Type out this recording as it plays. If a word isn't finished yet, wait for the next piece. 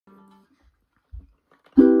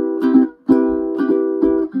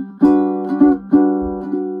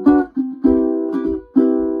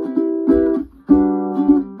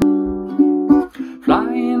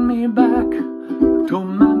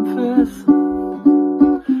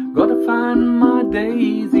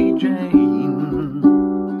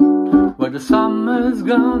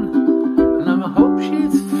gone, and I hope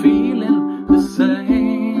she's feeling the same.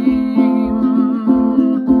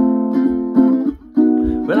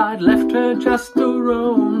 But I'd left her just to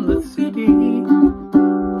roam the city,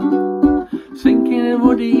 thinking it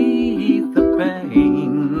would ease the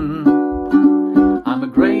pain. I'm a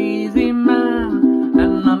crazy man,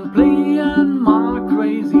 and I'm playing my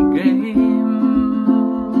crazy game.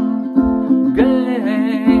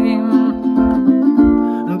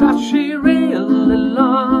 Does she really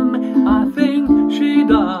love me? I think she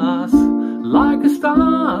does, like a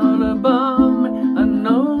star above me. I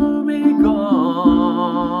know because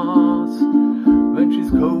when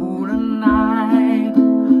she's cold at night,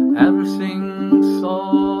 everything's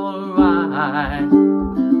alright.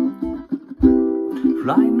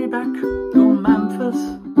 Fly me back to Memphis,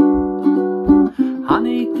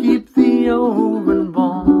 honey, keep the oven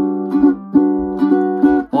warm.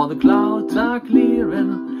 All the clouds are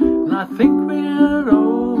clearing, and I think we're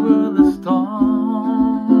over the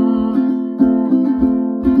storm.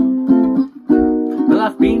 Well,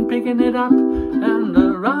 I've been picking it up and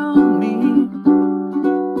around me.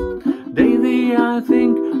 Daily I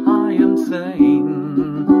think I am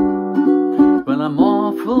sane. Well, I'm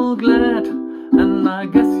awful glad, and I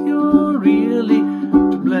guess you're really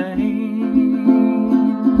to blame.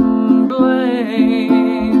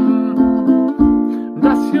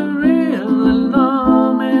 Does you really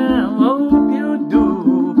love me? I hope you do.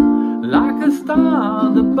 Like a star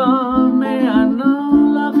above me, I know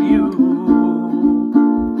love you.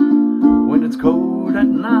 When it's cold at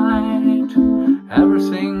night,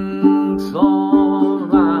 everything's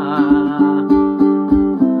alright.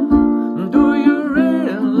 Do you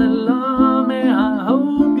really love me? I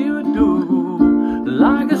hope you do.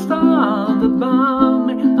 Like a star above